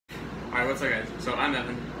Alright, what's up guys? So I'm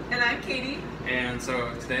Evan. And I'm Katie. And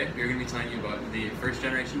so today we're going to be telling you about the first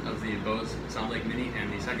generation of the Bose SoundLink Mini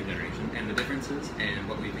and the second generation and the differences and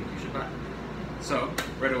what we think you should buy. So,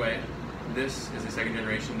 right away, this is the second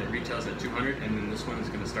generation that retails at $200, and then this one is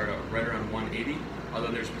going to start out right around $180,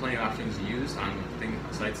 although there's plenty of options used on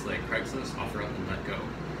sites like Craigslist, OfferUp, and LetGo.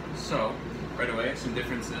 So, right away, some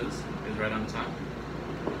differences is right on the top.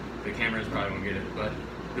 The cameras probably won't get it, but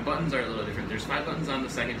the buttons are a little different. There's 5 buttons on the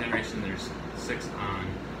second generation, there's 6 on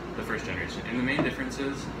the first generation. And the main difference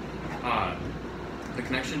is the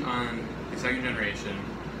connection on the second generation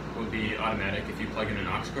will be automatic if you plug in an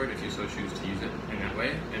aux cord, if you so choose to use it in that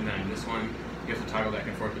way. And then this one, you have to toggle back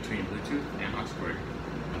and forth between Bluetooth and aux cord.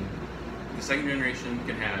 The second generation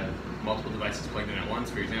can have multiple devices plugged in at once.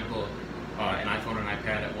 For example, an iPhone and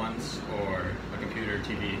iPad at once, or a computer,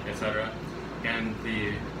 TV, etc. And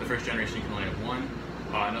the first generation can only have one.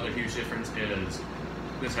 Another huge difference is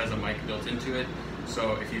this has a mic built into it,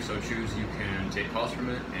 so if you so choose, you can take calls from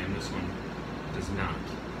it, and this one does not.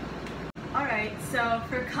 Alright, so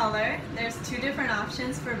for color, there's 2 different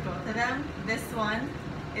options for both of them. This one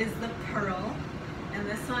is the pearl, and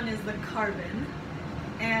this one is the carbon.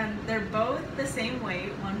 And they're both the same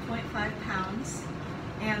weight, 1.5 pounds,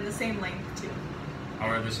 and the same length too.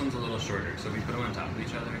 Alright, this one's a little shorter, so if we put them on top of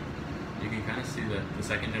each other, you can kind of see that the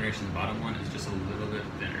second generation, the bottom one, is just a little bit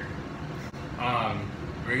thinner.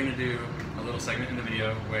 We're going to do a little segment in the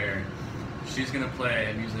video where she's going to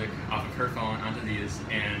play music off of her phone onto these,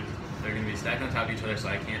 and they're going to be stacked on top of each other, so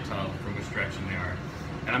I can't tell from which direction they are.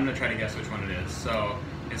 And I'm going to try to guess which one it is. So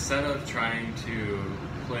instead of trying to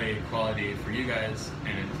play quality for you guys,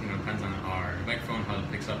 and it depends on our microphone, how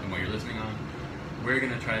it picks up and what you're listening on, we're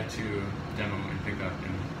going to try to demo and pick up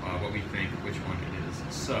and what we think which one it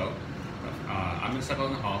is. So I'm going to step out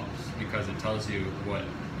in the hall because it tells you what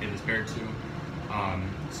it is paired to.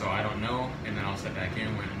 So I don't know, and then I'll step back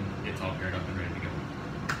in when it's all paired up and ready to go.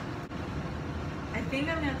 I think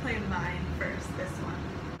I'm going to play mine first, this one.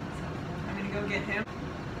 So I'm going to go get him.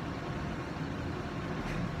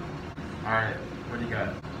 Alright, what do you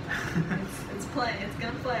got? It's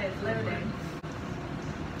going to play, it's loading.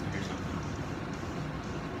 Here's something.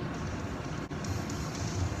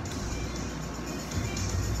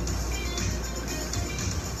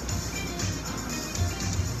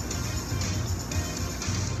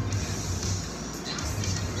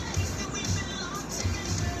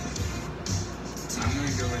 I'm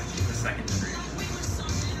going to go with the second generation.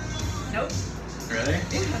 Nope. Really?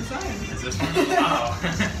 Yeah, I'm fine. Is this one? Wow.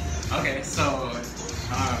 Okay, so,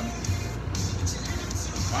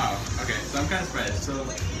 wow. Okay, so I'm kind of surprised. So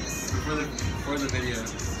before the video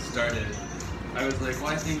started, I was like,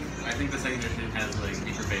 well, I think the second generation has like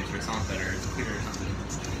deeper bass or sounds better, it's clearer or something.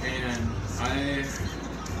 And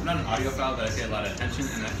I'm not an audiophile, but I pay a lot of attention,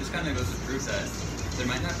 and that just kind of goes to prove that there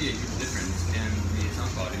might not be a huge difference in the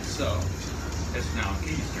sound quality. So it's now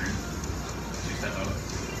Katie's turn to step out.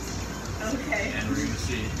 Okay. And we're going to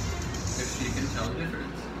see if she can tell the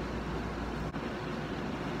difference.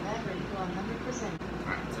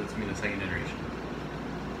 Alright, so it's me, the second generation.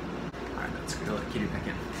 Alright, let's go let Katie back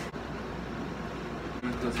in. I'm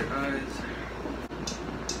going to close your eyes.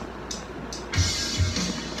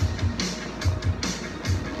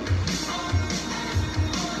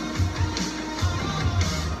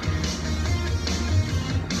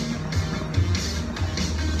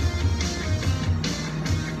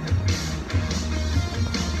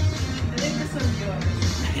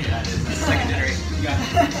 Yeah, it is. The second generation. You got it.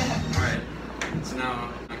 Alright. So now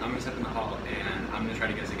I'm going to step in the hall and I'm going to try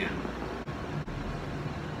to guess again.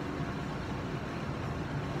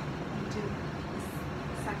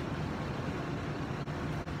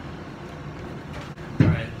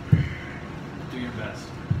 Alright. Do your best.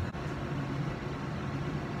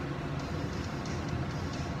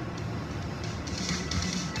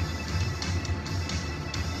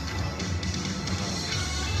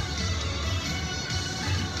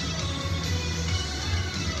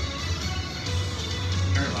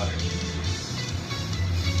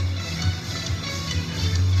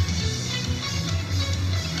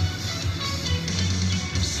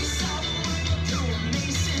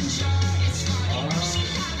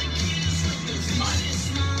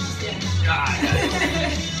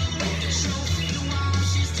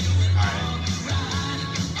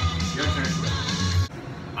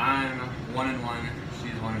 I'm 1-1.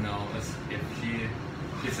 She's 1-0. If she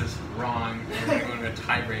gets this wrong and we're going to a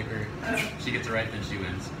tiebreaker, she gets it right, then she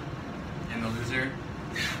wins. And the loser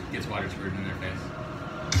gets water squirted in their face.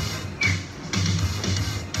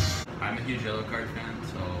 I'm a huge Yellowcard fan,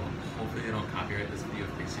 so hopefully they don't copyright this video.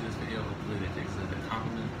 If they see this video, hopefully they take this as a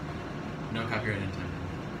compliment. No copyright intended.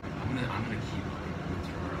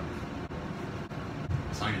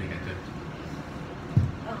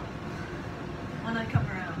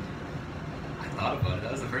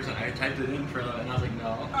 it intro, and I was like,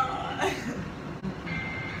 no.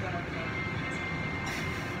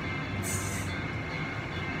 Does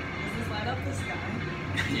this light up the sky?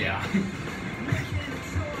 Yeah.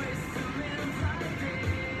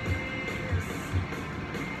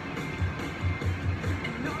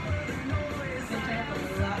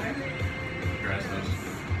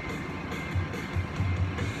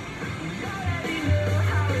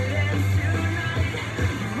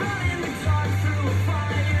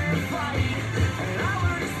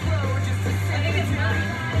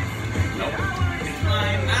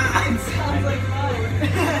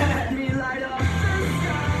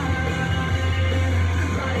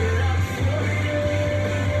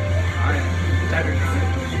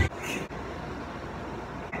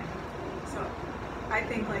 I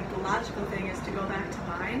think like the logical thing is to go back to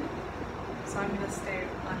mine, so I'm gonna stay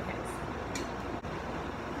on his.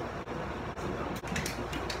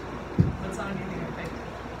 What song do you think I picked?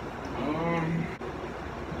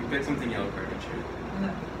 You picked something Yellowcard, didn't you?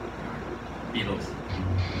 No. Beatles.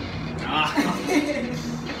 Ah!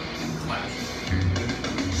 Class.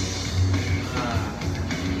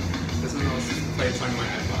 This is the most played song on my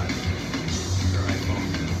iPod. Or iPhone.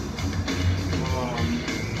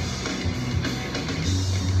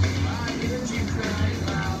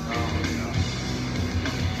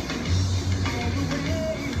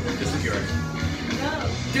 This is yours. No.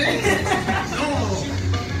 Dang it! No!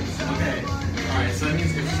 Okay. Alright, so that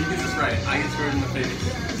means if she gets this right, I get screwed in the face.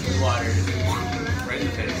 The water is right in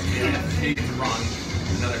the face. And if she gets it wrong,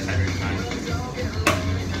 another tiebreak time.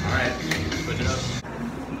 Alright, switch it up.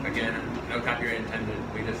 Again, no copyright intended.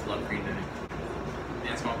 We just love Green Day.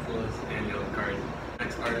 And Smallpools and Yellowcard.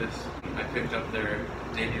 Next artist, I picked up their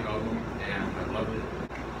debut album and I love it.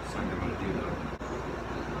 So I'm going to do though.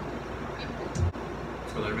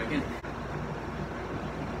 Let's go let her back in.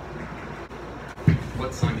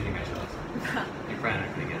 What song do you think I chose? You're probably not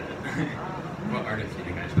going to get it. What artist do you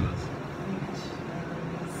think I chose?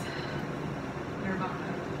 Nirvana.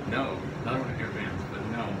 No. Another one of your bands, but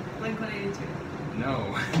no. Blink-182.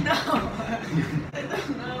 No. No. I don't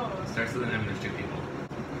know. Starts with an M and there's two people.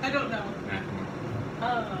 I don't know. Macklemore.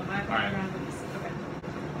 Oh, my Alright. around this. Okay.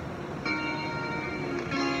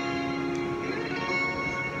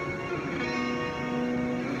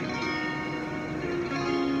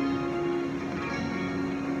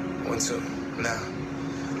 Now,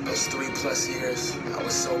 those 3+ years I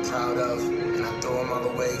was so proud of, and I threw them all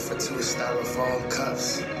away for 2 styrofoam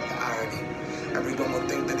cups. The irony. Everyone would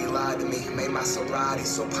think that he lied to me. Made my sobriety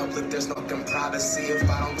so public, there's no privacy. If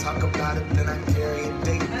I don't talk about it, then I carry a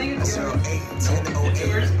date. I think it's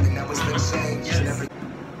 08-10-08, and that was the change. Never.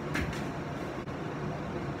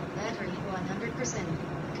 Battery 100%.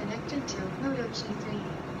 Connected to Moto G3.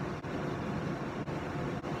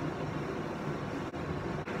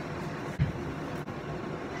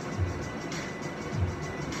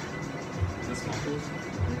 Is this Smallpools?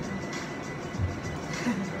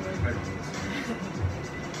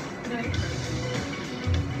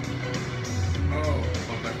 Oh,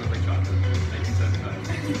 Fuck Back with Like Chocolate,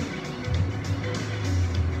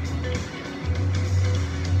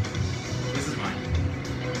 1975. This is mine.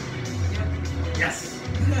 Yep. Yes!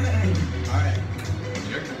 Alright,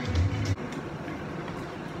 your turn.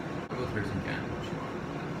 I'll go first again.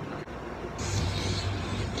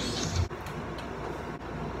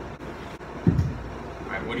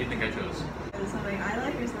 Alright, what do you think I chose? Is it something I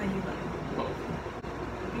like or something you like? Both.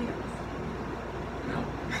 Beatles. No.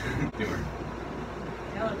 Newer.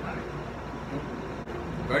 Yellowcard.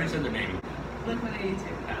 I've already said their name. Blink-182.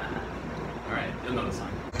 Alright, you'll know the song.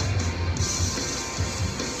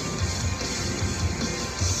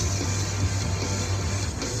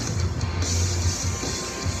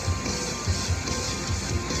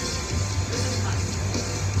 This is mine.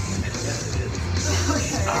 Yes, it is.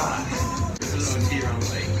 Okay. This is OT around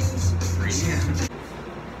like 3.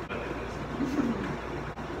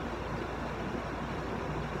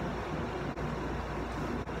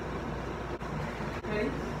 Ready?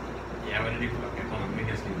 Yeah, what did you? Okay, hold on, let me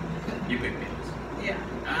guess you. You picked Beatles. Yeah.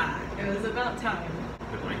 Ah! It was about time.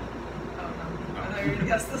 Good line. Oh no. I thought you were gonna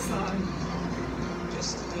guess the song.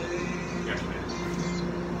 Yesterday.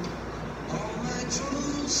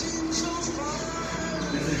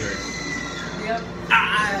 This is yours. Yep.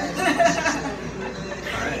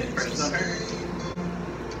 Alright, first up her.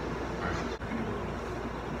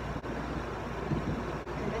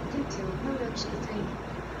 Connected to Moto G3.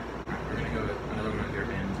 We're gonna go with another one of your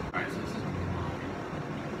bands. Alright, so this is gonna be long.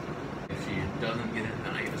 If she doesn't get it,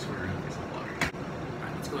 then I get to swear her in the face of water.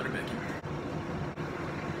 Alright, let's go let her back in.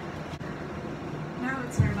 Now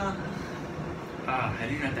it's Nirvana. I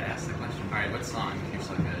didn't even have to ask the question. Alright, what song? You're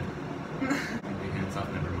so good.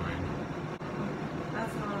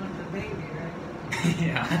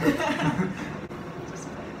 Yeah. Just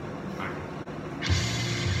play it. Alright.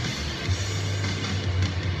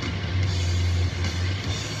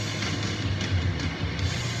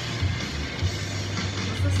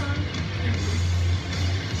 What's the song? In blue.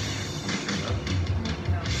 Turn it up.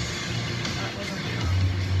 No. That wasn't the song.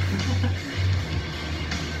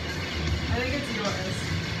 I think it's yours.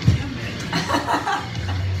 Damn it.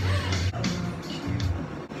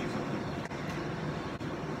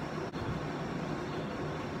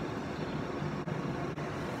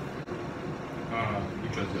 You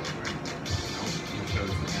chose Yellowcard. No, you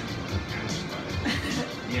chose the Animal by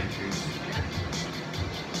the entries.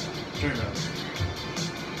 Turn it up.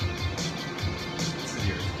 This is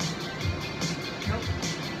yours. Nope.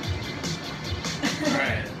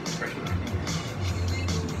 Alright, pressure on me.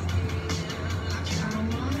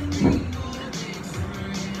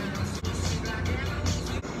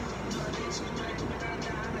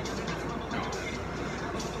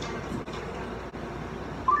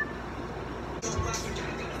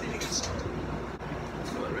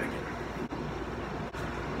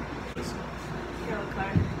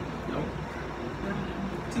 Yellowcard. Nope.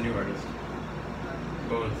 It's a new artist.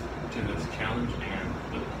 Both to this challenge and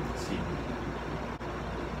the scene.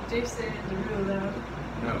 Jason Derulo.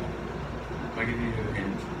 No. I'll give you a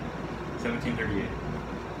hint. 1738.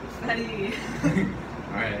 Fetty.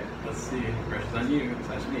 Alright, let's see. Pressure's on you,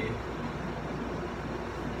 slash me.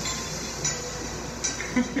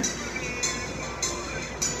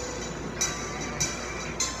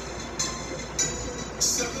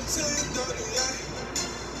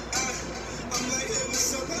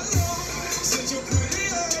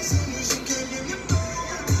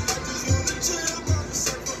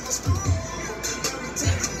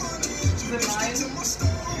 Is it mine?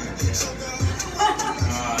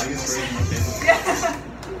 I guess we're in the table.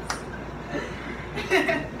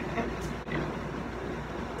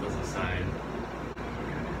 Those aside.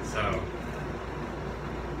 Okay, so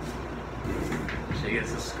she gets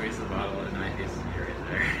to squeeze the bottle and my face is right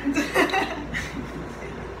there.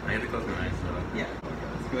 I have to close my eyes though. Yeah.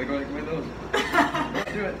 Let's go like my nose.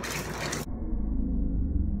 Let's do it.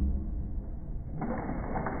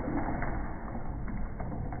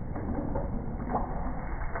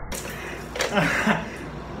 Oh,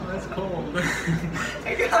 that's cold.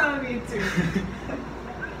 It got on me too.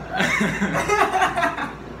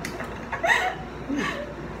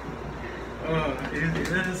 Oh, easy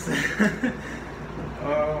this.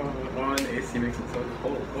 Oh, and the AC makes it so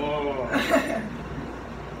cold. Oh.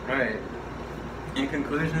 Right. In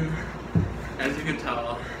conclusion, as you can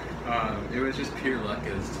tell, it was just pure luck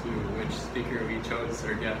as to which speaker we chose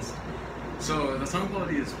or guessed. So the sound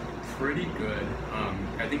quality is pretty good.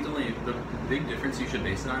 I think the big difference you should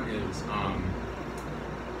base it on is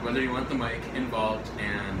whether you want the mic involved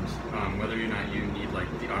and whether or not you need like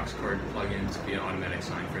the aux cord plug-in to be an automatic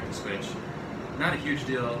sign for it to switch. Not a huge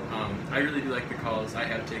deal. I really do like the calls. I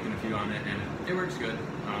have taken a few on it and it works good.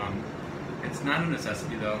 It's not a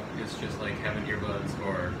necessity though. It's just like having earbuds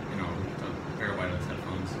or a pair of wireless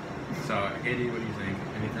headphones. So Katie, what do you think?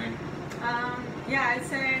 Anything? Yeah, I'd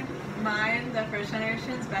say mine, the first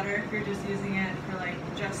generation, is better if you're just using it for like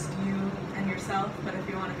just you and yourself. But if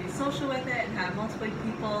you want to be social with it and have multiple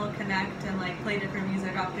people connect and like play different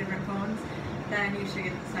music off different phones, then you should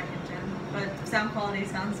get the second gen. But sound quality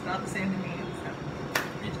sounds about the same to me. So.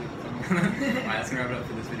 Me too. Alright, that's gonna wrap it up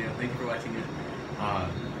for this video. Thank you for watching it.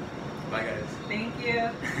 Bye guys. Thank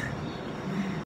you.